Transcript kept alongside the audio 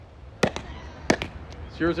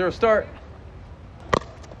0-0 start.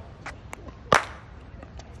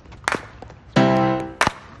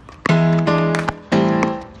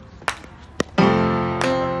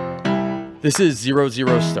 This is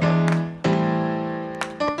 0-0 Start,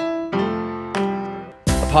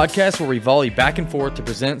 a podcast where we volley back and forth to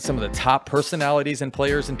present some of the top personalities and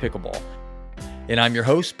players in pickleball. And I'm your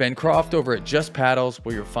host, Ben Croft, over at Just Paddles,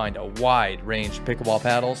 where you'll find a wide range of pickleball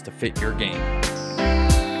paddles to fit your game.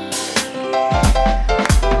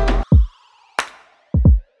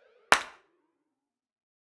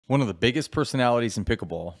 One of the biggest personalities in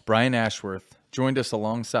pickleball, Brian Ashworth, joined us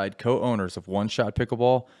alongside co-owners of Oneshot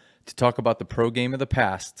Pickleball to talk about the pro game of the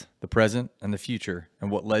past, the present, and the future,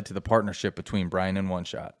 and what led to the partnership between Brian and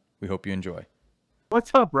Oneshot. We hope you enjoy.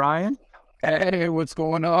 What's up, Brian? Hey, what's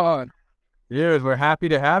going on? Dude, we're happy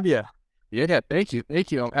to have you. Yeah, thank you.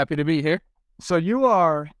 I'm happy to be here. So you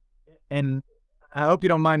are, and I hope you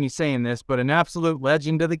don't mind me saying this, but an absolute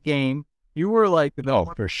legend of the game. You were like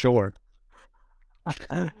For sure.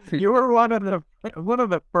 You were one of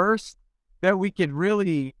the first that we could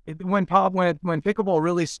really, when pickleball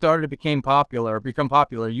really started to become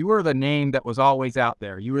popular, you were the name that was always out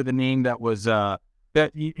there. You were the name that was that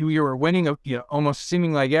you were winning, almost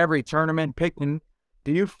seeming like every tournament picking.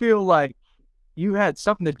 Do you feel like you had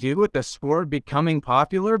something to do with the sport becoming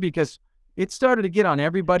popular? Because it started to get on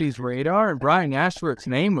everybody's radar, and Brian Ashworth's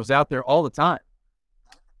name was out there all the time.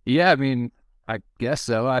 Yeah, I mean, I guess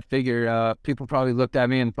so. I figure people probably looked at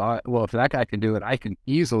me and thought, well, if that guy can do it, I can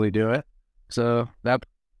easily do it. So that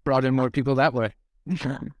brought in more people that way.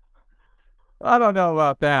 I don't know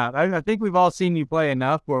about that. I think we've all seen you play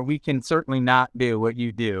enough where we can certainly not do what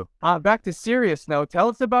you do. Back to serious though. Tell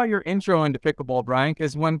us about your intro into pickleball, Brian,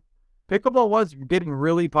 because when pickleball was getting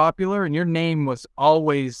really popular and your name was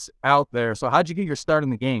always out there. So how'd you get your start in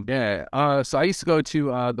the game? Yeah, so I used to go to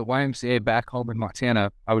the YMCA back home in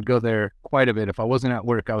Montana. I would go there quite a bit. If I wasn't at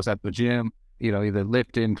work, I was at the gym, either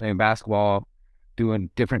lifting, playing basketball, doing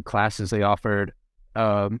different classes they offered.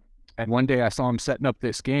 And one day I saw him setting up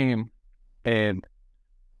this game, and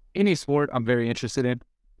any sport I'm very interested in.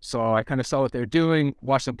 So I kind of saw what they're doing,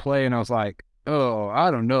 watched them play, and I was like, oh,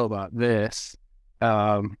 I don't know about this.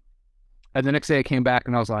 And the next day I came back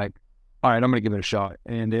and I was like, all right, I'm going to give it a shot.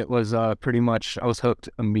 And it was pretty much, I was hooked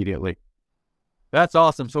immediately. That's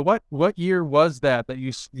awesome. So what year was that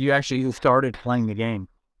you actually started playing the game?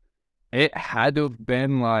 It had to have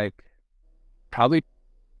been like probably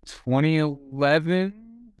 2011,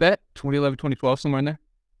 2012, somewhere in there.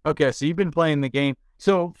 Okay, so you've been playing the game.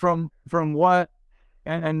 So from what,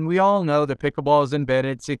 and we all know that pickleball was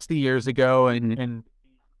invented 60 years ago,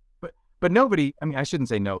 but nobody, I mean, I shouldn't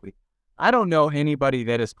say nobody. I don't know anybody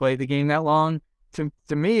that has played the game that long.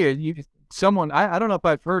 To me, I don't know if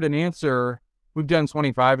I've heard an answer. We've done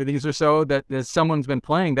 25 of these or so that someone's been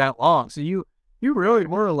playing that long. So you really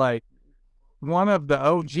were like one of the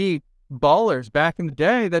OG ballers back in the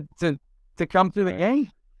day that to come through the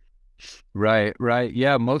game. Right.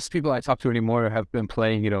 Yeah, most people I talk to anymore have been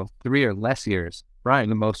playing, 3 or less years, right, for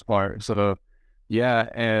the most part. So, yeah,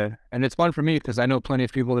 and it's fun for me because I know plenty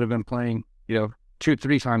of people that have been playing,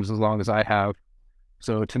 2-3 times as long as I have.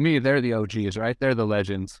 So to me, they're the OGs, right? They're the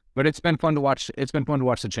legends. But it's been fun to watch. It's been fun to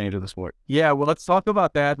watch the change of the sport. Yeah, well, let's talk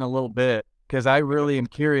about that in a little bit because I really am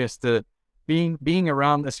curious to being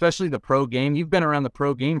around, especially the pro game. You've been around the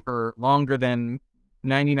pro game for longer than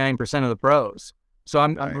 99% of the pros. So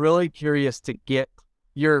I'm really curious to get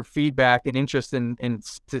your feedback and interest in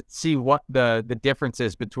to see what the difference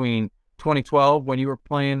is between 2012 when you were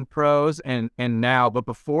playing pros and now. But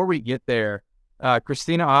before we get there,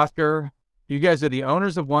 Christina, Oscar, you guys are the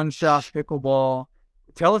owners of Oneshot Pickleball.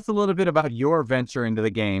 Tell us a little bit about your venture into the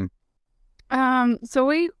game.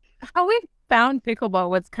 So how we found pickleball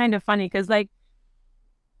was kind of funny because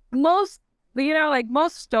most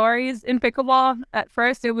stories in pickleball at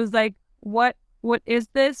first it was like, what is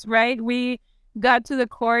this, right? We got to the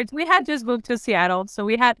courts. We had just moved to Seattle. So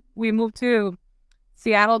we moved to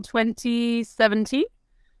Seattle 2017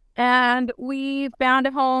 and we found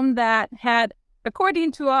a home that had,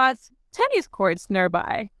 according to us, tennis courts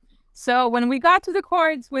nearby. So when we got to the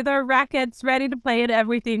courts with our rackets ready to play and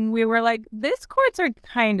everything, we were like, these courts are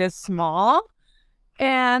kind of small.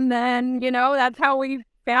 And then, that's how we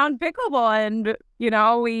found pickleball. And,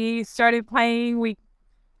 we started playing. We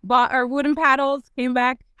bought our wooden paddles, came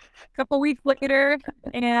back a couple weeks later,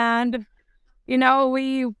 and,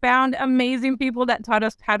 we found amazing people that taught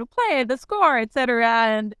us how to play, the score, etc.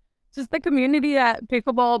 And just the community that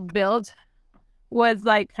pickleball built was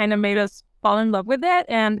kind of made us fall in love with it,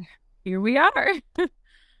 and here we are.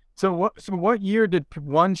 So what year did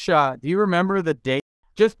Oneshot? Do you remember the date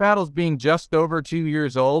just paddles being just over 2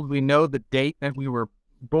 years old, we know the date that we were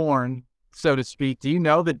born, so to speak. Do you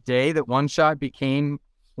know the day that One Shot became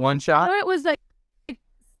One Shot? Oh, it was like,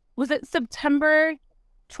 was it September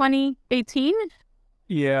 2018?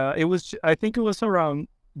 Yeah, it was. I think it was around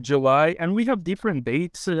July, and we have different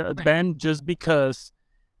dates, Ben, just because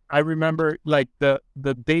I remember like the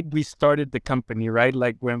date we started the company, right?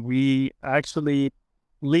 Like when we actually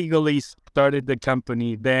legally started the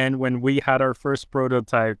company, then when we had our first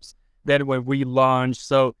prototypes, then when we launched.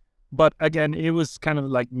 So, but again, it was kind of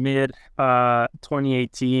like mid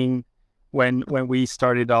 2018 when we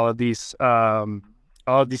started all of this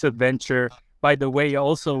adventure. By the way,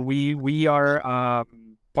 also we are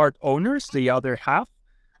part owners. The other half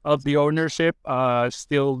of the ownership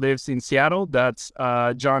still lives in Seattle. That's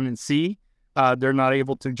John and C. They're not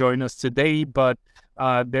able to join us today, but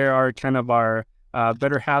they are kind of our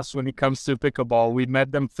better halves when it comes to pickleball. We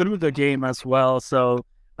met them through the game as well, so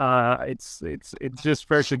it's just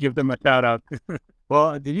fair to give them a shout out.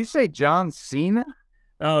 Well, did you say John Cena?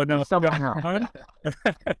 Oh no,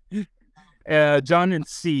 John and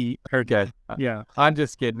C. Okay. Yeah, I'm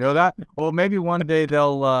just kidding. No, well, maybe one day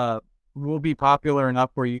we'll be popular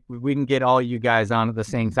enough where we can get all you guys on at the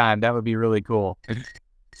same time. That would be really cool.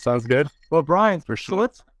 sounds good. Well, Brian, for sure.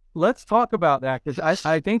 So let's talk about that, because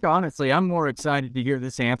I think honestly I'm more excited to hear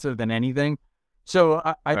this answer than anything. So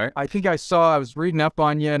I think I was reading up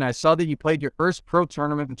on you, and I saw that you played your first pro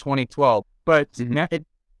tournament in 2012. But now, it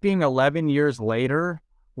being 11 years later,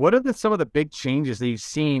 what are some of the big changes that you've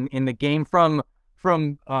seen in the game from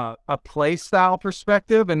a play style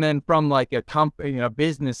perspective, and then from like a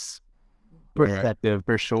business perspective?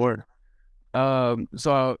 For sure.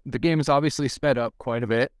 So the game has obviously sped up quite a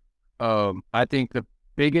bit. I think the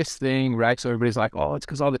biggest thing, right? So everybody's like, oh, it's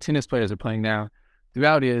because all the tennis players are playing now. The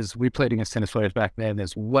reality is we played against tennis players back then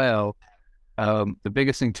as well. The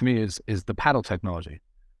biggest thing to me is the paddle technology,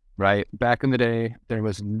 right? Back in the day, there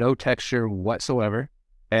was no texture whatsoever.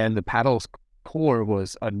 And the paddle's core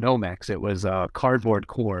was a Nomex. It was a cardboard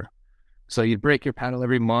core. So you'd break your paddle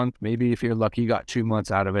every month. Maybe if you're lucky, you got 2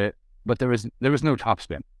 months out of it. But there was no top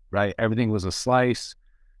spin, right? Everything was a slice,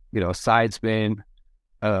 a side spin.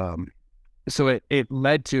 So it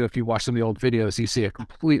led to, if you watch some of the old videos, you see a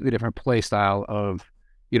completely different play style of,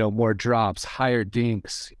 more drops, higher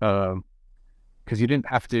dinks, because you didn't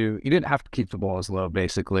have to keep the ball as low,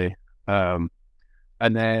 basically. And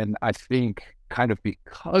then I think, kind of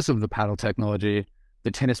because of the paddle technology,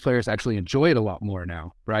 the tennis players actually enjoy it a lot more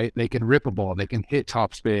now, right? They can rip a ball, they can hit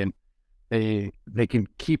top spin, they can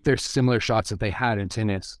keep their similar shots that they had in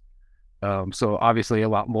tennis. So obviously a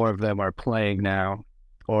lot more of them are playing now,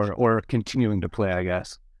 or continuing to play, I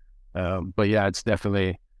guess. But yeah,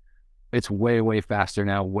 it's way, way faster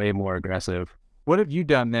now, way more aggressive. What have you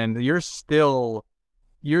done then? You're still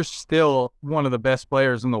one of the best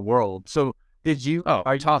players in the world. So did you?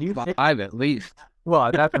 Are top 5 at least? Well,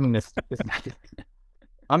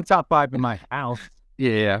 I'm top 5 in my house.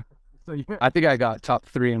 Yeah. So I think I got top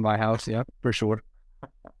 3 in my house. Yeah, for sure.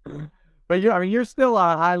 But you're still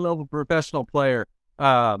a high level professional player.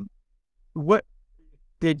 What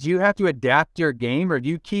did you have to adapt your game, or do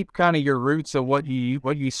you keep kind of your roots of what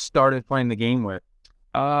you started playing the game with?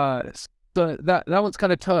 So that one's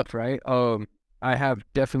kind of tough, right? I have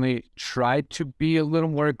definitely tried to be a little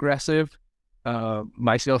more aggressive.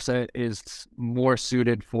 My skill set is more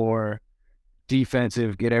suited for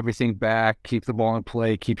defensive, get everything back, keep the ball in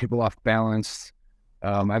play, keep people off balance.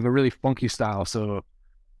 I have a really funky style, so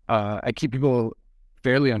I keep people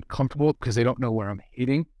fairly uncomfortable because they don't know where I'm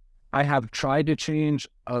hitting. I have tried to change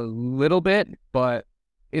a little bit, but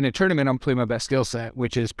in a tournament, I'm playing my best skill set,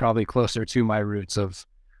 which is probably closer to my roots of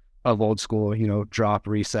old school, drop,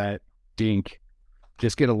 reset, dink,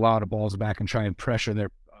 just get a lot of balls back and try and pressure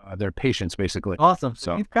their patience, basically. Awesome.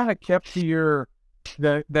 So you've kind of kept to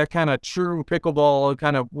that kind of true pickleball,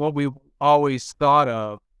 kind of what we always thought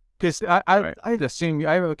of. Because I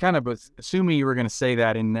was assuming you were going to say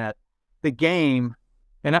that in that the game,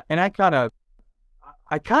 and I kind of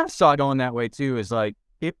saw it going that way too. Is like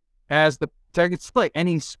it's like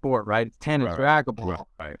any sport, right? It's tennis, racquetball,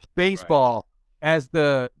 baseball. As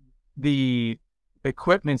the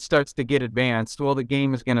equipment starts to get advanced, well, the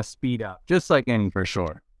game is going to speed up, just like any. For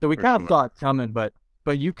sure. So we kind of saw it coming, but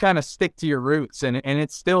you kind of stick to your roots, and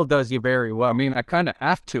it still does you very well. I mean, I kind of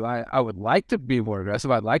have to. I would like to be more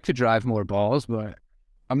aggressive. I'd like to drive more balls, but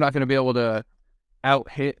I'm not going to be able to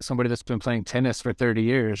out-hit somebody that's been playing tennis for 30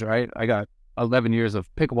 years, right? I got 11 years of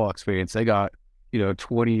pickleball experience. They got,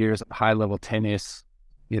 20 years of high-level tennis,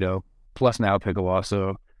 plus now pickleball.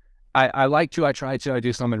 So I try to, I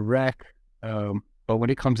do some in rec. But when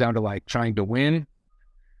it comes down to like trying to win,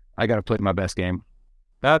 I got to play my best game.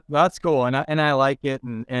 That's cool, and I like it,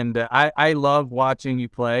 and I love watching you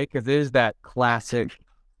play because it is that classic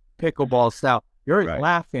pickleball style. You're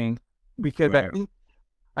laughing because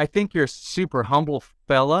I think you're a super humble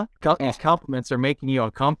fella. These compliments are making you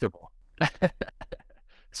uncomfortable.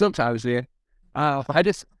 Sometimes, yeah.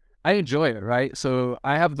 I enjoy it, right? So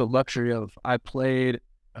I have the luxury of I played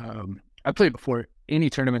before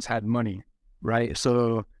any tournaments had money, right?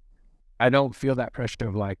 So I don't feel that pressure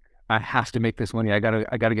of like I have to make this money. I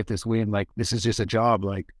gotta get this win. Like this is just a job.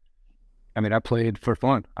 Like, I mean, I played for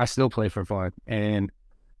fun. I still play for fun, and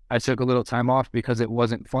I took a little time off because it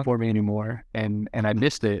wasn't fun for me anymore, and I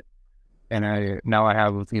missed it. And now I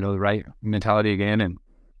have the right mentality again, and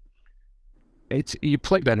you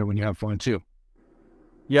play better when you have fun too.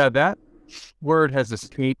 Yeah, that word has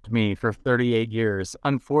escaped me for 38 years.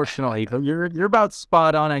 Unfortunately, you're about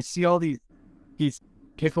spot on. I see all these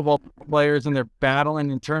pickleball players and they're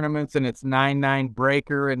battling in tournaments and it's 9-9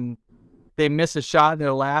 breaker and they miss a shot and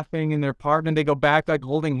they're laughing and their partner and they go back like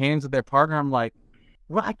holding hands with their partner. I'm like,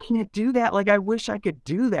 well, I can't do that. Like I wish I could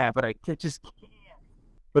do that, but I just can't.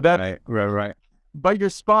 But that right. But you're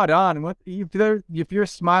spot on. If you're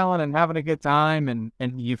smiling and having a good time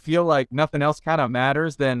and you feel like nothing else kind of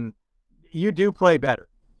matters, then you do play better.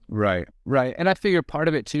 Right. And I figure part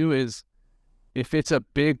of it too is if it's a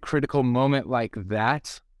big critical moment like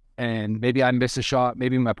that, and maybe I miss a shot,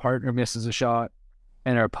 maybe my partner misses a shot,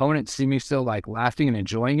 and our opponents see me still like laughing and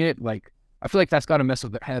enjoying it, like I feel like that's got to mess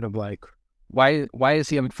with their head of like, why is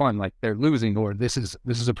he having fun? Like they're losing, or this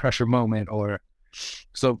is a pressure moment, or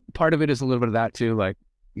so part of it is a little bit of that too. Like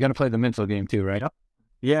you got to play the mental game too, right?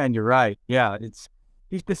 Yeah, and you're right. Yeah,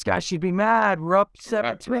 this guy should be mad. We're up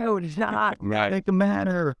 7-2. It's not. Right. Make him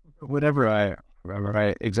matter. Whatever.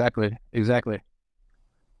 Right. Exactly.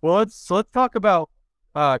 Well, let's talk about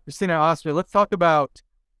Christina Austria. Let's talk about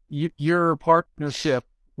your partnership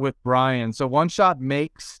with Brian. So Oneshot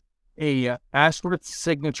makes a Ashworth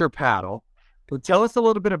signature paddle. So tell us a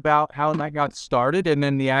little bit about how that got started and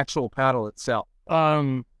then the actual paddle itself.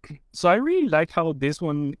 So I really like how this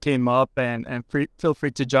one came up, and feel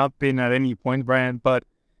free to jump in at any point, Brian. But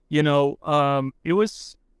it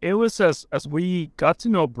was as we got to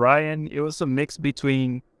know Brian, it was a mix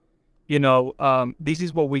between, this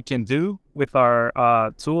is what we can do with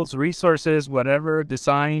our tools, resources, whatever,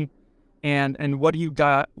 design, and what do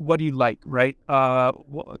you like, right?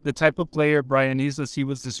 The type of player Brian is, as he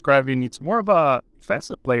was describing, it's more of a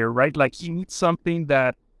defensive player, right? Like he needs something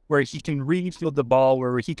where he can really feel the ball,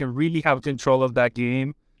 where he can really have control of that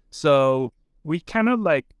game. So we kind of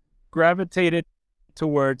like gravitated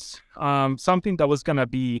towards something that was going to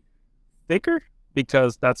be thicker,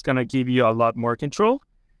 because that's going to give you a lot more control,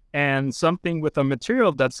 and something with a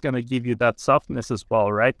material that's going to give you that softness as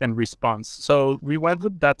well, right? And response. So we went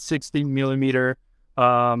with that 16 millimeter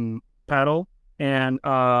paddle and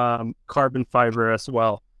carbon fiber as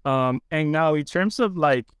well. And now in terms of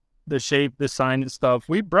like the shape, design and stuff,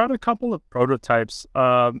 we brought a couple of prototypes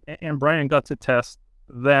and Brian got to test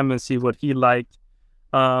them and see what he liked.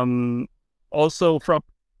 Also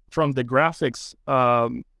from the graphics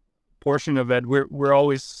portion of it, we're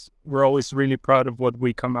always really proud of what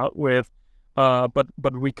we come out with.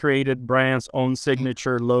 But we created Brian's own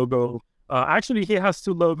signature logo. Actually, he has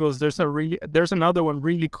two logos. There's another one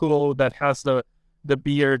really cool that has the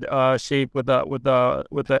beard shape with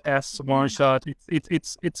the S Oneshot.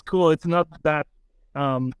 It's cool. It's not that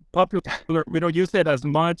popular. We don't use it as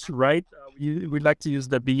much, right? We like to use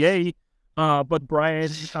the BA. But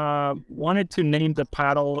Brian wanted to name the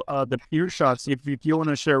paddle the Pure Shots. If you want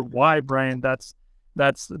to share why, Brian, that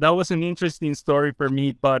was an interesting story for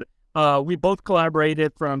me. But we both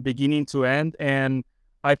collaborated from beginning to end, and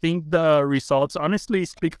I think the results honestly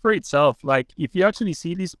speak for itself. Like if you actually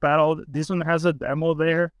see this paddle, this one has a demo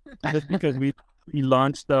there, just because we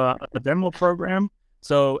launched a demo program.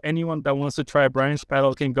 So anyone that wants to try Brian's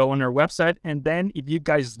paddle can go on our website. And then if you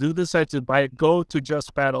guys do decide to buy it, go to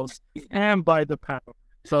Just Paddles and buy the paddle.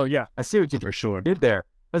 So yeah, I see what you For sure. did there.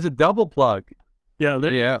 That's a double plug.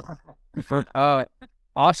 Yeah.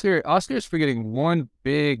 Oscar's forgetting one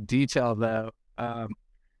big detail though.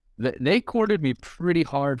 They courted me pretty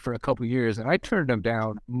hard for a couple years, and I turned them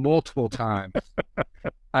down multiple times.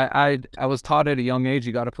 I was taught at a young age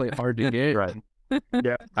you got to play it hard to get. Right.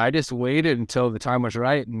 Yeah. I just waited until the time was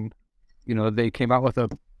right, and they came out with a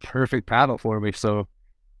perfect paddle for me. So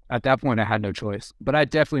at that point, I had no choice. But I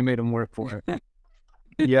definitely made them work for it.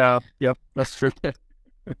 Yeah. Yep. That's true.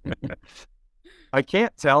 I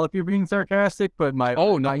can't tell if you're being sarcastic, but my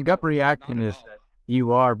gut reaction is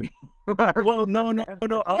You are. Well, no.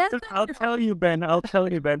 I'll tell you, Ben. I'll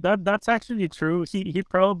tell you, Ben. That's actually true. He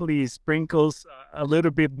probably sprinkles a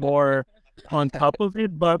little bit more on top of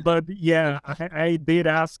it, but yeah, I did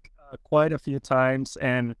ask quite a few times,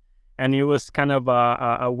 and it was kind of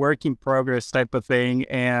a work in progress type of thing,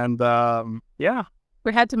 and yeah.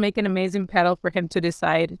 We had to make an amazing pedal for him to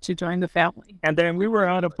decide to join the family. And then we were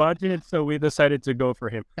out of budget, so we decided to go for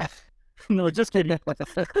him. No, just kidding.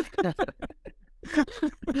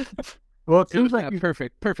 Well, it seems like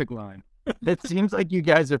perfect line. it seems like you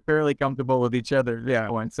guys are fairly comfortable with each other. Yeah,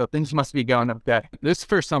 so things must be going okay. This is the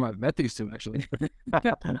first time I've met these two, actually.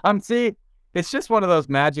 See, it's just one of those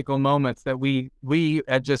magical moments that we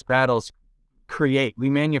at Just Paddles create. We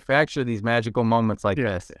manufacture these magical moments like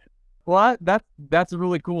this. Well, that's a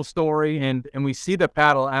really cool story, and we see the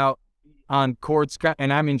paddle out on courts,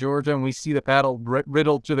 and I'm in Georgia, and we see the paddle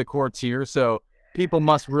riddled to the courts here, so people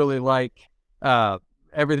must really like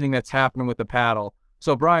everything that's happening with the paddle.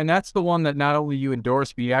 So, Brian, that's the one that not only you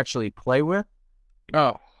endorse, but you actually play with?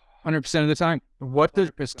 Oh, 100% of the time. What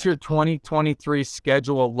does your 2023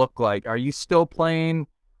 schedule look like? Are you still playing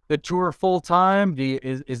the tour full time?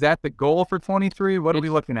 Is that the goal for 23? What are we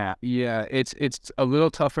looking at? Yeah, it's a little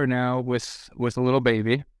tougher now with a little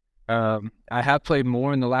baby. I have played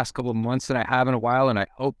more in the last couple of months than I have in a while, and I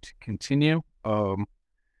hope to continue.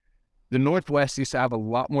 The Northwest used to have a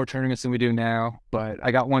lot more tournaments than we do now, but I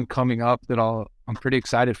got one coming up that I'm pretty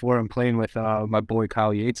excited for. I'm playing with my boy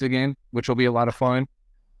Kyle Yates again, which will be a lot of fun.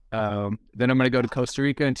 Then I'm going to go to Costa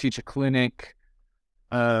Rica and teach a clinic.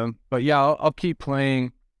 But yeah, I'll keep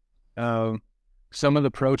playing some of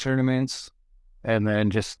the pro tournaments, and then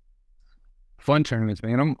just fun tournaments,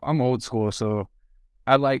 man. I'm old school, so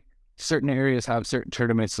I like certain areas have certain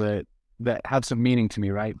tournaments that have some meaning to me,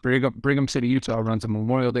 right? Brigham City, Utah runs a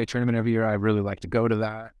Memorial Day tournament every year. I really like to go to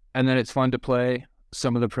that. And then it's fun to play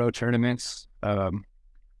some of the pro tournaments.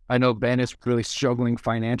 I know Ben is really struggling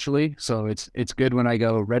financially, so it's good when I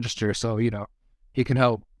go register, so, he can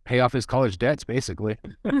help pay off his college debts, basically.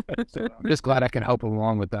 So I'm just glad I can help him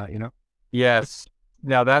along with that, Yes.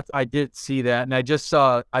 Now I did see that, and I just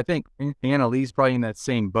saw, I think Anna Lee's probably in that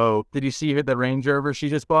same boat. Did you see her, the Range Rover she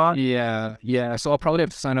just bought? Yeah. So I'll probably have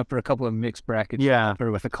to sign up for a couple of mixed brackets. Yeah. Or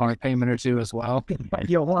with a car payment or two as well.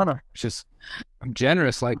 You wanna? It's just, I'm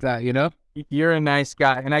generous like that, You're a nice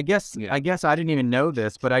guy, and I guess I didn't even know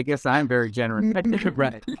this, but I guess I'm very generous.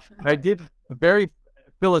 Right. I did very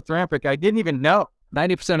philanthropic. I didn't even know.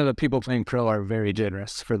 90% of the people playing pro are very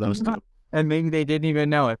generous for those two. And maybe they didn't even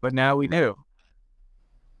know it, but now we do.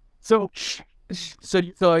 So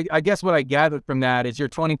I guess what I gathered from that is your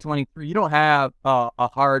 2023, you don't have a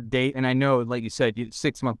hard date. And I know, like you said, you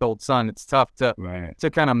 6-month-old son, it's tough to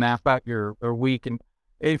kind of map out your week. And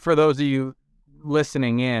for those of you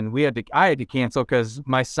listening in, I had to cancel because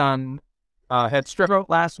my son had strep throat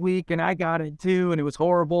last week, and I got it too, and it was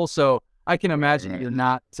horrible. So I can imagine you're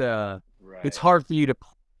not, it's hard for you to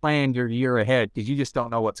plan your year ahead because you just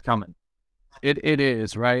don't know what's coming. It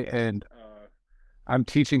is, right? And I'm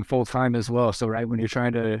teaching full time as well. So, right, when you're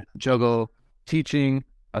trying to juggle teaching,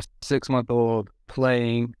 a 6-month-old,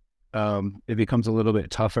 playing, it becomes a little bit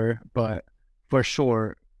tougher. But for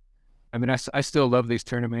sure, I mean, I still love these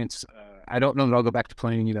tournaments. I don't know that I'll go back to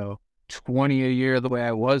playing, 20 a year the way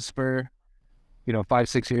I was for,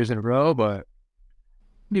 5-6 years in a row, but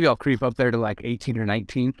maybe I'll creep up there to like 18 or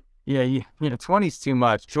 19. Yeah, 20's too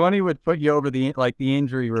much. 20 would put you over the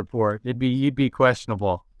injury report. You'd be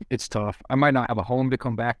questionable. It's tough. I might not have a home to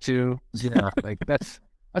come back to. Yeah, like that's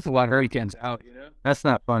a lot of weekends out. That's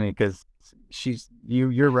not funny because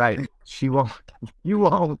you're right. She won't. You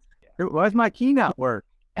won't. Why's my key not work?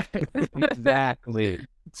 Exactly.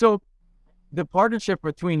 So, the partnership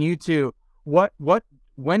between you two,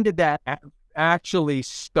 when did that actually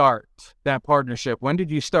start? That partnership. When did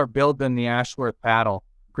you start building the Ashworth paddle,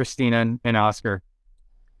 Christina and Oscar?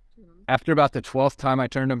 After about the 12th time I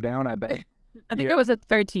turned them down, I bet. I think it was at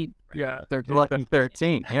 13. Yeah,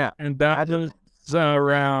 13. Yeah, and that was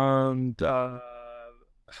around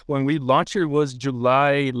when we launched it was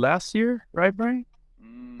July last year, right, Brian?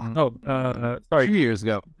 No, sorry, 2 years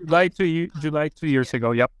ago. July 2 years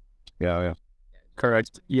ago. Yep. Yeah.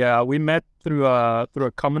 Correct. Yeah, we met through a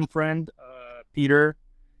common friend, Peter,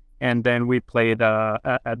 and then we played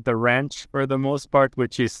at the ranch for the most part,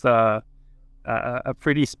 which is a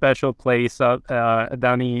pretty special place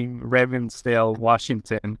down in Ravensdale,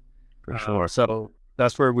 Washington. For sure. So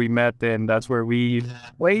that's where we met, and that's where we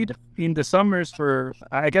played in the summers for,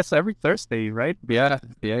 I guess, every Thursday, right?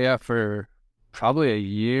 Yeah. For probably a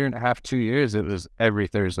year and a half, 2 years, it was every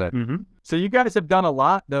Thursday. So you guys have done a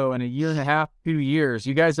lot, though, in a year and a half, 2 years.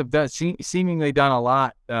 You guys have done seemingly done a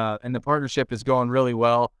lot, and the partnership is going really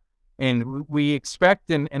well. And we expect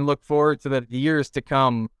and look forward to the years to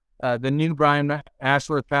come. The new Brian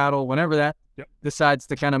Ashworth paddle, whenever that decides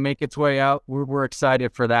to kind of make its way out, we're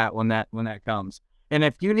excited for that when that comes. And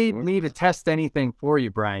if you need me to test anything for you,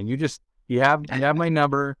 Brian, you have my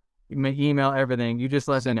number, my email, everything. You just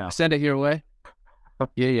let me know. Send it your way.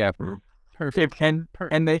 Yeah. Perfect. And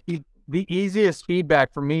the easiest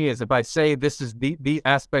feedback for me is if I say this is the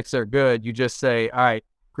aspects are good, you just say, all right,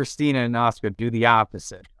 Christina and Oscar, do the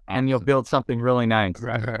opposite. And you'll build something really nice.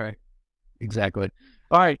 Right. Exactly.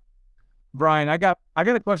 All right, Brian, I got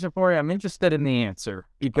a question for you. I'm interested in the answer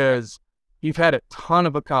because you've had a ton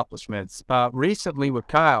of accomplishments. Recently with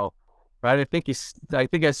Kyle, right? I think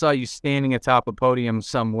I saw you standing atop a podium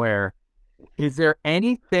somewhere. Is there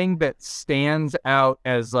anything that stands out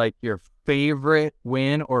as like your favorite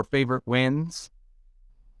win or favorite wins?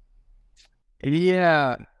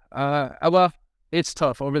 Yeah. Well, it's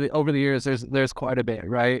tough over the years. There's quite a bit,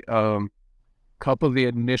 right? Couple of the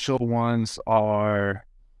initial ones are,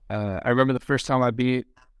 I remember the first time I beat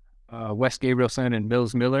Wes Gabrielson and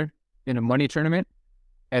Mills Miller in a money tournament,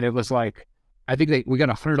 and it was like, I think we got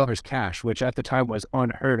 $100 cash, which at the time was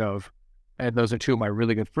unheard of, and those are two of my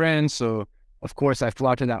really good friends. So of course I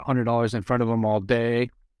flaunted that $100 in front of them all day.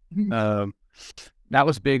 That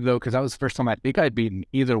was big though, because that was the first time I think I'd beaten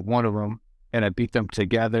either one of them, and I beat them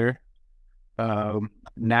together.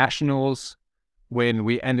 Nationals, when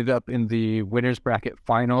we ended up in the winners bracket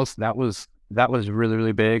finals, that was really,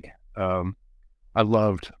 really big. I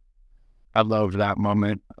loved that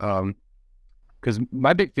moment. Because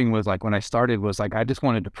my big thing was like when I started was like I just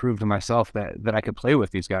wanted to prove to myself that I could play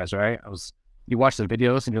with these guys, right? You watch the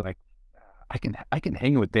videos and you're like, I can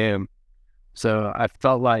hang with them. So I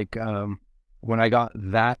felt like when I got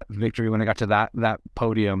that victory, when I got to that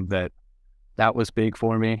podium, that was big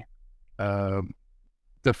for me.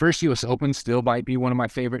 The first US Open still might be one of my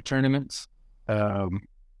favorite tournaments. I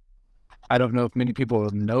don't know if many people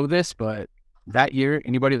know this, but that year,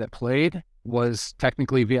 anybody that played was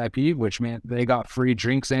technically VIP, which meant they got free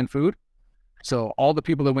drinks and food. So all the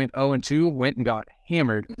people that went 0-2 went and got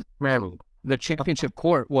hammered. Man, the championship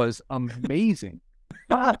court was amazing.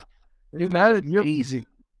 Amazing.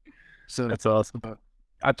 So That's awesome.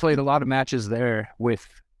 I played a lot of matches there with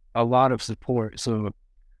a lot of support. So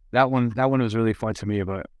that one was really fun to me.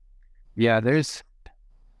 But yeah, there's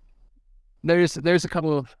a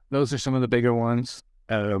couple of those are some of the bigger ones.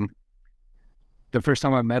 The first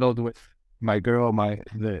time I medaled with my girl,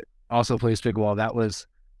 that also plays pickleball,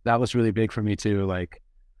 that was really big for me too. Like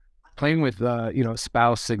playing with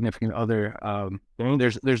spouse, significant other.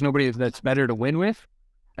 There's nobody that's better to win with,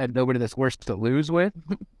 and nobody that's worse to lose with.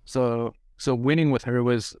 So winning with her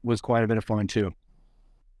was quite a bit of fun too.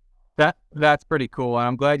 That's pretty cool. And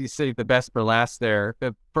I'm glad you saved the best for last there.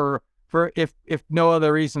 For if no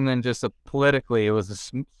other reason than just politically, it was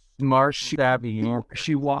a smart, savvy.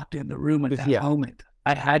 She walked in the room at that moment.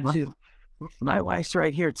 I had to. My wife's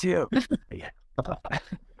right here too.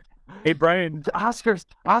 Hey, Brian. Oscar's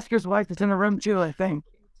wife is in the room too, I think.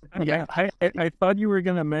 Yeah, I thought you were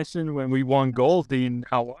gonna mention when we won gold in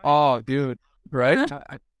Hawaii. Oh, dude, right?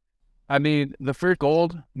 I mean, the first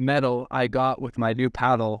gold medal I got with my new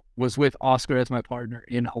paddle was with Oscar as my partner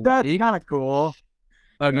in Hawaii. That's kind of cool.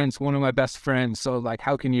 Against one of my best friends. So like,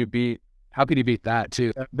 how can you beat that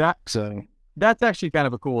too? That's actually kind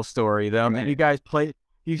of a cool story though. Right. You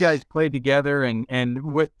guys played together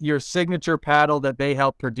and with your signature paddle that they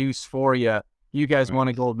helped produce for you, you guys won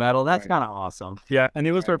a gold medal. That's kind of awesome. Yeah, and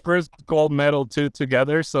it was our first gold medal too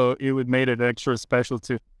together, so it made it extra special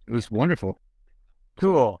too. It was wonderful.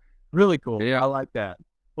 Cool. Really cool. Yeah. I like that.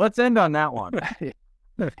 Let's end on that one.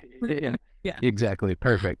 Yeah. Exactly.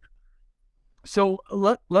 Perfect. So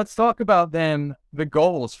let's talk about then the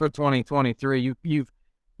goals for 2023.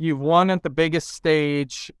 You've won at the biggest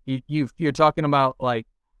stage. You're talking about like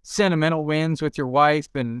sentimental wins with your wife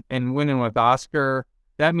and winning with Oscar.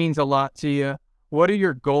 That means a lot to you. What are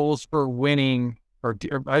your goals for winning or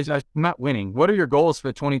not winning? What are your goals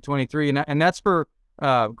for 2023? And that's for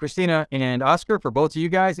Christina and Oscar, for both of you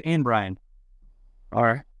guys, and Brian. All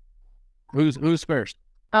right. Who's first?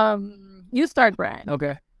 You start, Brian.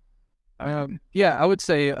 Okay. Yeah, I would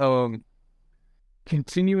say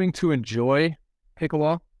continuing to enjoy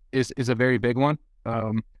pickleball is a very big one.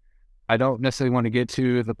 I don't necessarily want to get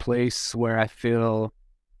to the place where I feel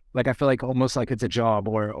like almost like it's a job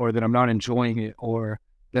or that I'm not enjoying it or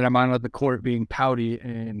that I'm on the court being pouty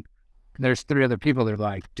and there's 3 other people that are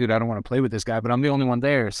like, dude, I don't want to play with this guy, but I'm the only one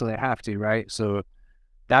there, so they have to, right? So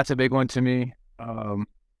that's a big one to me.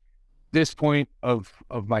 This point of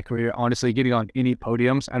my career, honestly, getting on any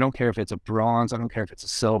podiums, I don't care if it's a bronze, I don't care if it's a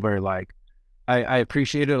silver, like I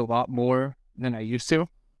appreciate it a lot more than I used to.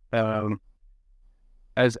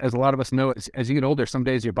 As a lot of us know, as you get older, some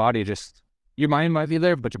days your body just, your mind might be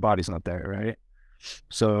there, but your body's not there, right?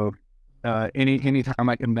 So any time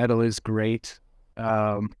I can medal is great.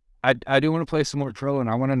 I do want to play some more pro, and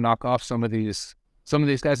I want to knock off some of these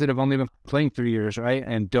guys that have only been playing 3 years, right?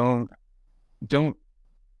 And don't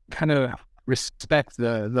kind of respect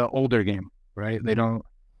the older game, right?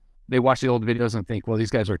 They watch the old videos and think, well,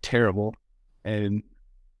 these guys are terrible. And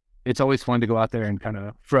it's always fun to go out there and kind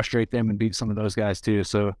of frustrate them and beat some of those guys too.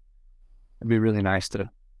 So it'd be really nice to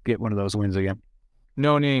get one of those wins again.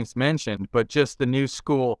 No names mentioned, but just the new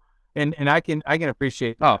school. And I can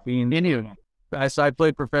appreciate being any of them. I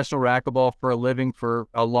played professional racquetball for a living for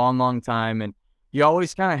a long, long time. And you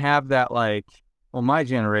always kind of have that, like, well, my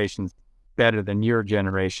generation's better than your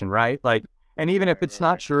generation, right? Like, and even if it's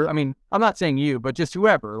not true, I mean, I'm not saying you, but just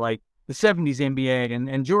whoever, like the 70s NBA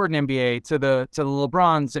and Jordan NBA to the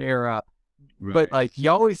LeBron's era. Right. But like, you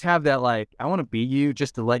always have that, like, I want to beat you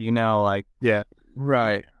just to let you know, like, yeah,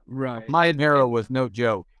 right. My era was no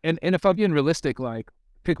joke. And if I'm being realistic, like,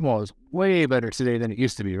 pickleball is way better today than it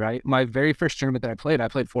used to be, right? My very first tournament that I played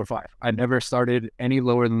 4-5. I never started any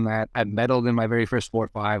lower than that. I medaled in my very first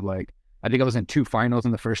 4-5. Like, I think I was in 2 finals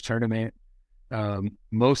in the first tournament.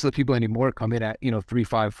 Most of the people anymore come in at, 3-5,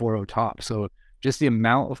 4-0 top. So just the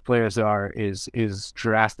amount of players there are is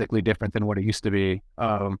drastically different than what it used to be.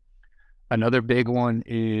 Another big one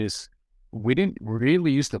is we didn't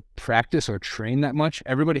really used to practice or train that much.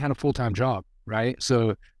 Everybody had a full-time job, right?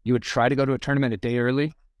 So you would try to go to a tournament a day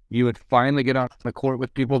early. You would finally get on the court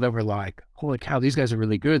with people that were like, holy cow, these guys are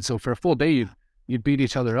really good. So for a full day, you'd beat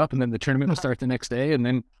each other up, and then the tournament would start the next day, and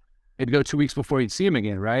then it'd go 2 weeks before you'd see them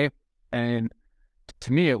again, right? And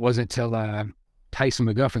to me, it wasn't till Tyson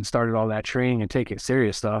McGuffin started all that training and taking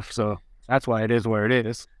serious stuff. So that's why it is where it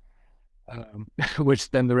is, which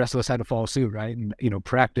then the rest of us had to follow suit, right? And,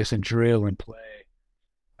 practice and drill and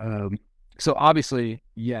play. So obviously,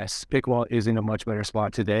 yes, pickleball is in a much better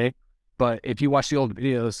spot today. But if you watch the old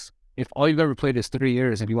videos, if all you've ever played is 3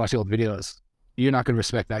 years and you watch the old videos, you're not going to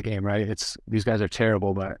respect that game, right? These guys are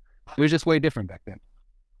terrible, but it was just way different back then.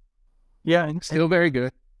 Yeah. And still very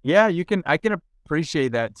good. Yeah, I can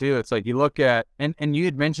appreciate that too. It's like you look at, and you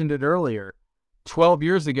had mentioned it earlier, 12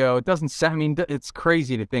 years ago, it doesn't sound, I mean, it's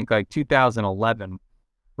crazy to think like 2011,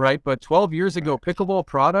 right? But 12 years ago, pickleball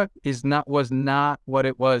product was not what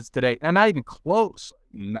it was today. And not even close.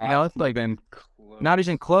 It's like not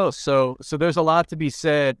even close. So there's a lot to be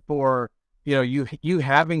said for, you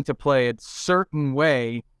having to play a certain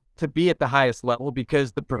way to be at the highest level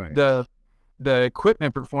because the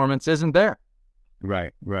equipment performance isn't there.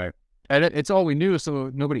 Right. And it's all we knew,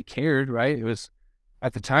 so nobody cared, right? It was,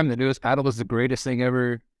 at the time, the newest paddle was the greatest thing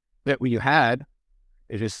ever that we had.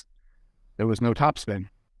 There was no topspin,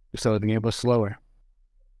 so the game was slower.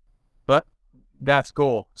 But that's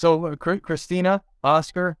cool. So, Christina,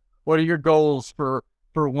 Oscar, what are your goals for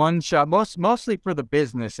One Shot? Mostly for the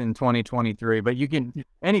business in 2023, but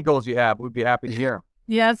any goals you have, we'd be happy to hear.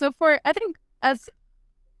 Yeah, so for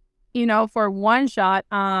One Shot,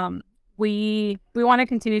 we want to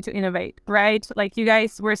continue to innovate, right? Like you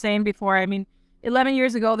guys were saying before, I mean, 11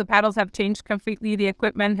 years ago, the paddles have changed completely. The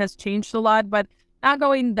equipment has changed a lot, but not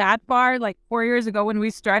going that far. Like 4 years ago when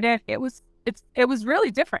we started, it was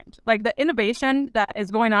really different. Like the innovation that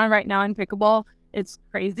is going on right now in pickleball, it's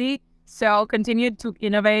crazy. So continue to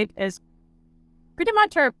innovate is pretty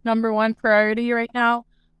much our number one priority right now,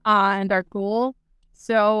 and our goal.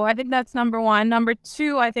 So I think that's number one. Number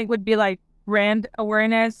two, I think would be like brand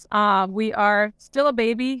awareness. We are still a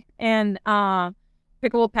baby in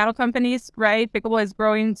pickleball paddle companies, right? Pickleball is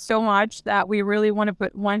growing so much that we really want to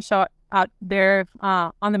put One Shot out there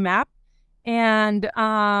on the map, and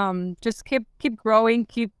just keep growing,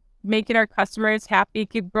 keep making our customers happy,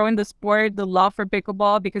 keep growing the sport, the love for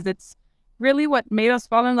pickleball, because it's really what made us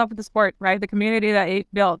fall in love with the sport, right? The community that it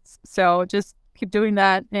built. So just keep doing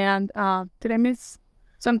that. And did I miss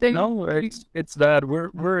something? No, it's that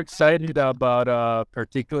we're excited about a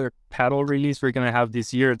particular paddle release we're gonna have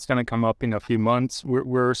this year. It's gonna come up in a few months.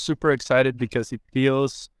 We're super excited because it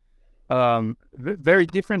feels very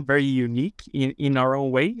different, very unique in our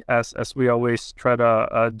own way, as we always try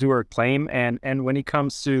to do our claim. And when it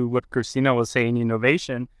comes to what Christina was saying,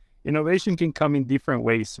 innovation can come in different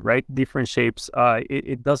ways, right? Different shapes.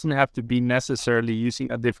 It doesn't have to be necessarily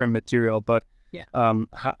using a different material, but Yeah.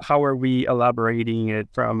 How are we elaborating it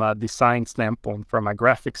from a design standpoint, from a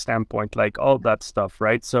graphic standpoint, like all that stuff,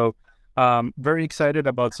 right? So very excited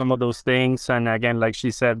about some of those things. And again, like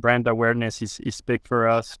she said, brand awareness is big for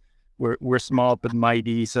us. We're small but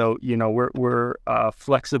mighty, so we're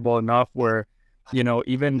flexible enough where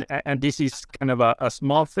even, and this is kind of a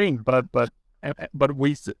small thing, but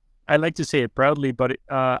I like to say it proudly, but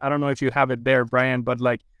I don't know if you have it there, Brian, but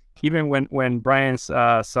like even when Brian's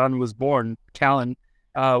son was born, Callan,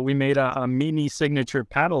 we made a mini signature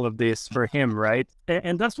paddle of this for him, right?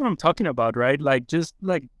 And that's what I'm talking about, right? Like just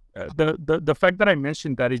like the fact that I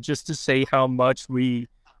mentioned that is just to say how much we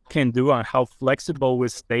can do and how flexible we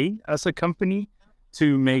stay as a company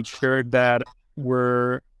to make sure that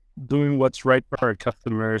we're doing what's right for our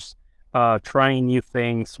customers, trying new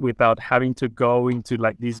things without having to go into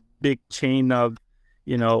like this big chain of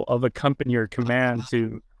a company or command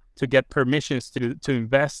to get permissions to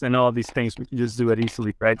invest in all these things. We can just do it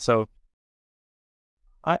easily, right? So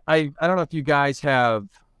I don't know if you guys have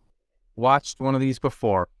watched one of these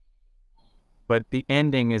before, but the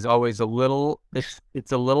ending is always a little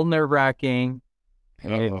nerve-wracking,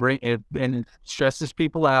 and it stresses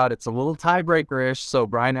people out. It's a little tiebreaker-ish. So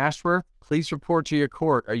Brian Ashworth, please report to your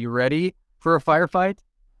court. Are you ready for a firefight?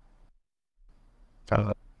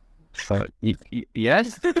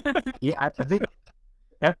 Yes. Yeah, I think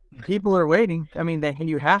people are waiting. I mean,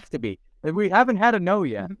 you have to be. We haven't had a no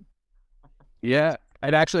yet. Yeah,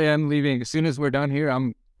 I'd actually am leaving as soon as we're done here.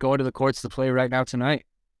 I'm going to the courts to play right now tonight.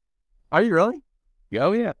 Are you really?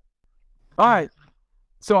 Oh yeah. All right.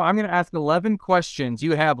 So I'm going to ask 11 questions.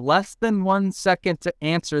 You have less than 1 second to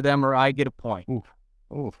answer them, or I get a point.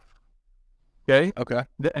 Oof. Okay. Okay.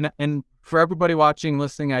 And for everybody watching,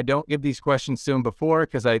 listening, I don't give these questions to them before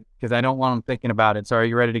because I don't want them thinking about it. So are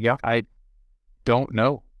you ready to go? I don't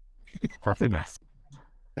know. All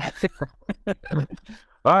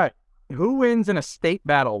right. Who wins in a state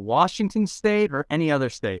battle? Washington State or any other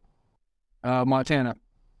state? Montana.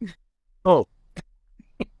 Oh,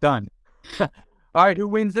 done. All right. Who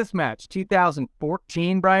wins this match?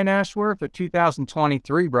 2014 Brian Ashworth or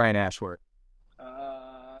 2023 Brian Ashworth?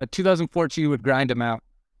 2014 would grind him out.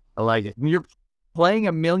 I like it. You're playing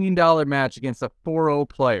 $1 million match against a 4-0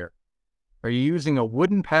 player. Are you using a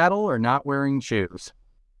wooden paddle or not wearing shoes?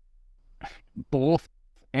 Both.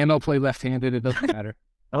 And I'll play left-handed. It doesn't matter.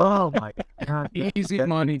 Oh my God. Easy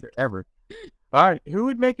money. Ever. All right. Who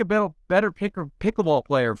would make a better pickleball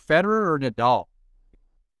player, Federer or Nadal?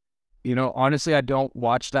 Honestly, I don't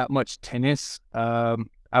watch that much tennis. I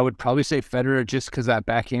would probably say Federer just because that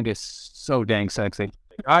backhand is so dang sexy.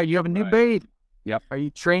 All right. You have a new babe. Yep. Are you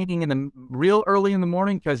training in the real early in the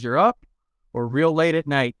morning because you're up or real late at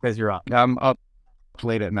night because you're up? I'm up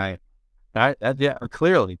late at night. All right. Yeah,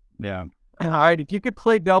 clearly. Yeah. All right. If you could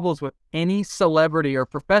play doubles with any celebrity or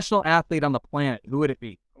professional athlete on the planet, who would it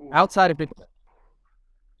be? Outside of pickleball.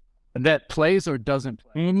 That plays or doesn't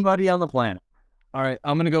play? Anybody on the planet. All right.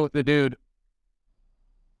 I'm going to go with the dude.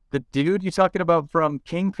 The dude you talking about from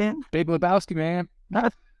Kingpin? Big Lebowski, man.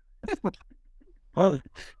 Well,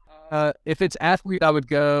 if it's athlete, I would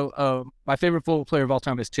go, my favorite football player of all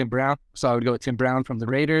time is Tim Brown. So I would go with Tim Brown from the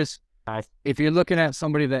Raiders. Nice. If you're looking at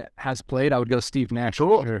somebody that has played, I would go Steve Nash.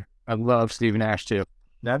 Cool. Sure. I love Steve Nash too.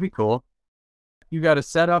 That'd be cool. You got a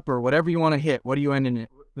setup or whatever you want to hit. What are you ending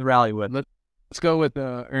the rally with? Let's go with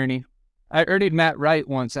Ernie. I ernied Matt Wright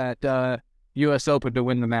once at U.S. Open to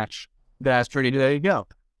win the match. That's pretty. There you go.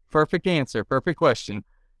 Perfect answer. Perfect question.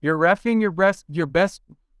 You're reffing your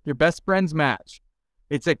best friend's match.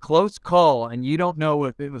 It's a close call, and you don't know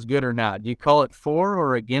if it was good or not. Do you call it for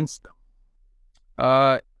or against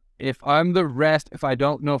them? If I'm the ref, if I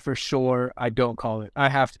don't know for sure, I don't call it.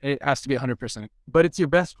 It has to be 100%. But it's your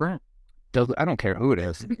best friend. I don't care who it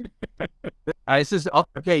is. This is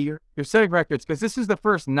okay. You're setting records because this is the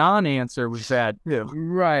first non-answer we've had. Yeah.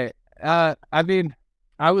 Right. I mean,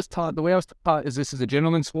 the way I was taught is this is a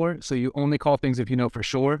gentleman's sport, so you only call things if you know for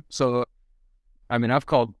sure. So, I mean, I've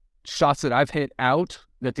called shots that I've hit out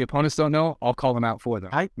that the opponents don't know. I'll call them out for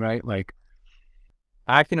them. Right? Like,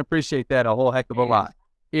 I can appreciate that a whole heck of a lot.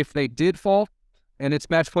 If they did fall and it's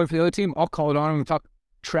match point for the other team, I'll call it on them and talk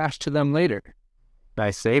trash to them later.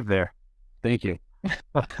 Nice save there. Thank you.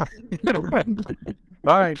 All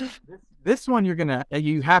right. This one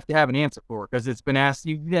you have to have an answer for because it's been asked.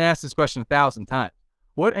 You've been asked this question 1,000 times.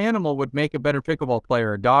 What animal would make a better pickleball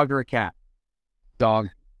player, a dog or a cat? Dog.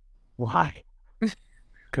 Why?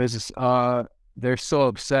 Because they're so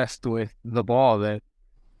obsessed with the ball that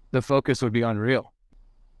the focus would be unreal.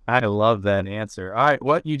 I love that answer. All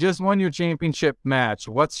right, you just won your championship match.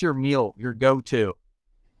 What's your meal, your go-to?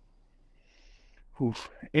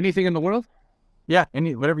 Anything in the world? Yeah,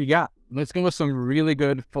 whatever you got. Let's go with some really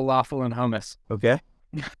good falafel and hummus. Okay.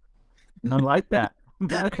 I like that.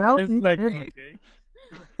 It's like, okay.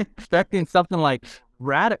 Expecting something like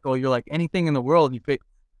radical. You're like anything in the world. You pick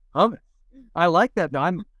hummus. I like that.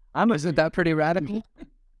 No, Isn't that pretty radical?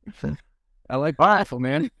 I like All right. falafel,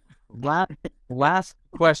 man. Last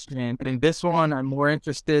question, and this one I'm more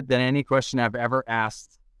interested than any question I've ever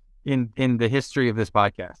asked in the history of this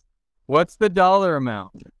podcast. What's the dollar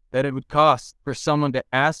amount that it would cost for someone to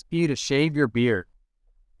ask you to shave your beard?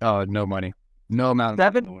 Oh, no money. No amount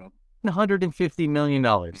of money in the world. $750 million.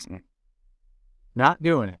 Not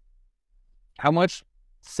doing it. How much?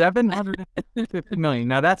 $750 million.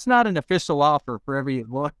 Now that's not an official offer for every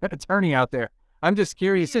attorney out there. I'm just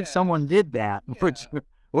curious if someone did that.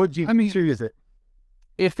 Would you choose it?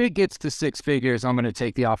 If it gets to six figures, I'm going to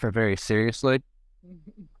take the offer very seriously.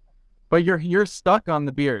 But you're stuck on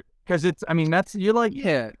the beard because you're like,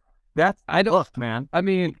 Yeah. that's I don't- look, man. I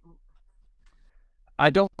mean, I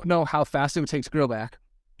don't know how fast it would take to grow back,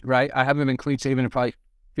 right? I haven't been clean shaven in probably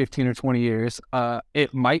 15 or 20 years.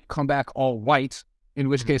 It might come back all white, in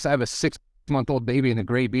which case I have a 6-month-old baby and a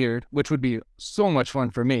gray beard, which would be so much fun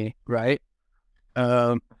for me, right?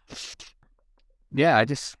 Yeah,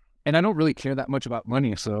 and I don't really care that much about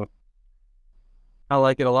money, so. I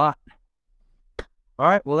like it a lot. All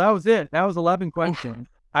right, well, that was it. That was 11 questions.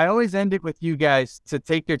 I always end it with you guys to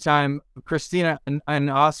take your time. Christina and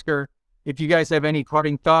Oscar, if you guys have any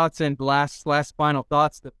parting thoughts and last final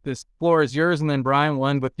thoughts, this floor is yours, and then Brian will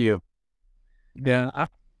end with you. Yeah,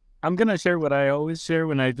 I'm gonna share what I always share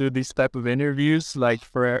when I do these type of interviews. Like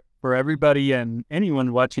for everybody and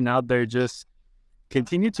anyone watching out there, just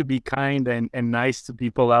continue to be kind and nice to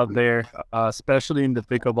people out there, especially in the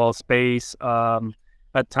pickleball space.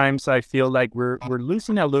 At times, I feel like we're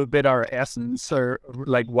losing a little bit our essence, or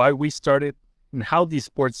like why we started and how these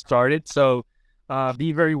sports started. So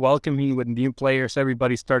be very welcoming with new players.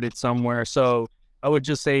 Everybody started somewhere. So I would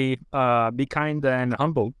just say be kind and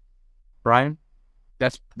humble. Brian?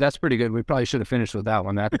 That's pretty good. We probably should have finished with that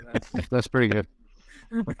one. That's pretty good.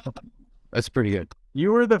 That's pretty good.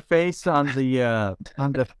 You were the face on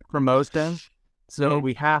the promotion, so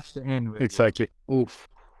we have to end with Exactly. Oof.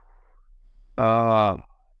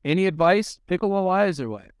 Any advice, pickleball wise, or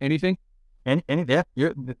what? Anything?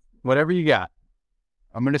 Whatever you got.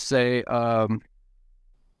 I'm gonna say,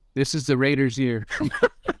 this is the Raiders' year, and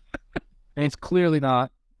it's clearly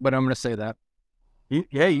not. But I'm gonna say that.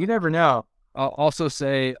 You never know. I'll also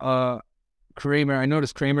say, Kramer. I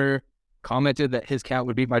noticed Kramer commented that his cat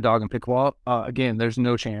would beat my dog in pickleball. Again, there's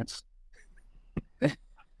no chance.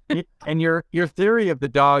 And your theory of the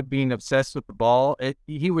dog being obsessed with the ball,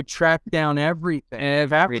 he would track down everything.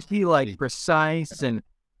 And have to be like precise and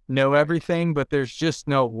know everything, but there's just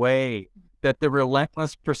no way that the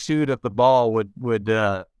relentless pursuit of the ball would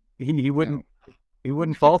he wouldn't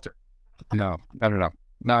falter. No, I don't know.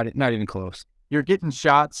 Not even close. You're getting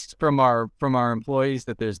shots from our employees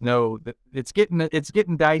that there's no that it's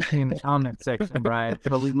getting dicey in the comment section, Brian.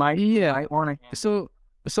 So we might want to.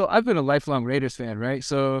 So I've been a lifelong Raiders fan, right?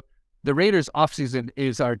 So the Raiders offseason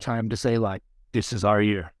is our time to say, like, this is our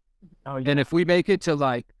year. Oh, yeah. And if we make it to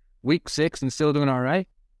like week 6 and still doing all right,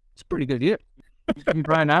 it's a pretty good year.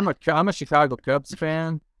 Brian, I'm a Chicago Cubs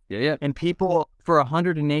fan. Yeah. And people for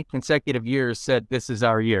 108 consecutive years said this is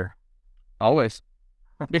our year. Always.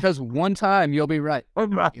 Because one time you'll be right.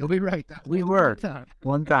 You'll be right. We were.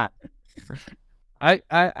 One time.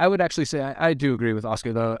 I would actually say I do agree with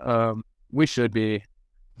Oscar, though. We should be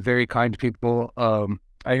very kind to people.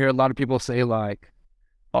 I hear a lot of people say, like,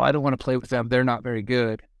 oh, I don't want to play with them. They're not very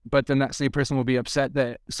good. But then that same person will be upset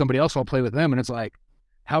that somebody else won't play with them. And it's like,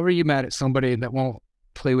 how are you mad at somebody that won't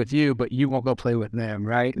play with you, but you won't go play with them,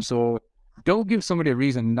 right? So don't give somebody a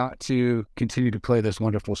reason not to continue to play this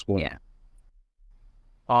wonderful sport. Yeah.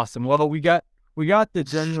 Awesome. Well, we got the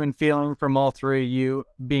genuine feeling from all three of you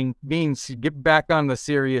being get back on the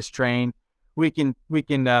serious train. We can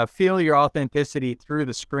feel your authenticity through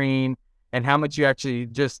the screen and how much you actually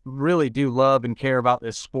just really do love and care about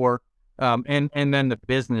this sport. And then the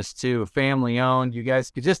business too, family owned. You guys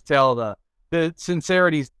could just tell the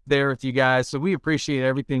sincerity's there with you guys. So we appreciate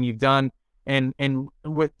everything you've done and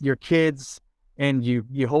with your kids and you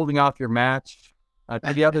holding off your match.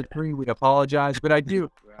 To the other three, we apologize, but I do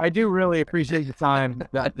really appreciate the time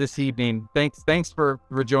this evening. Thanks for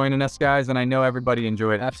joining us, guys, and I know everybody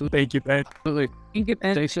enjoyed it. Absolutely. Thank you, Ben. Absolutely. Thank you,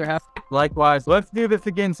 Ben. Thanks for having me. Likewise. Let's do this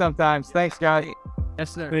again sometimes. Thanks, guys.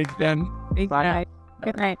 Yes, sir. Thanks, Ben. Thanks, Bye. guys.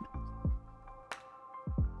 Good night.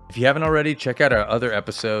 If you haven't already, check out our other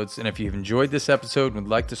episodes. And if you've enjoyed this episode and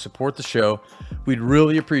would like to support the show, we'd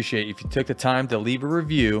really appreciate if you took the time to leave a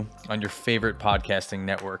review on your favorite podcasting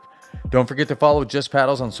network. Don't forget to follow Just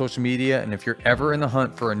Paddles on social media. And if you're ever in the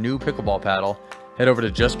hunt for a new pickleball paddle, head over to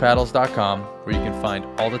justpaddles.com where you can find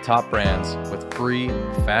all the top brands with free,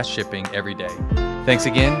 fast shipping every day. Thanks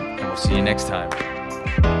again, and we'll see you next time.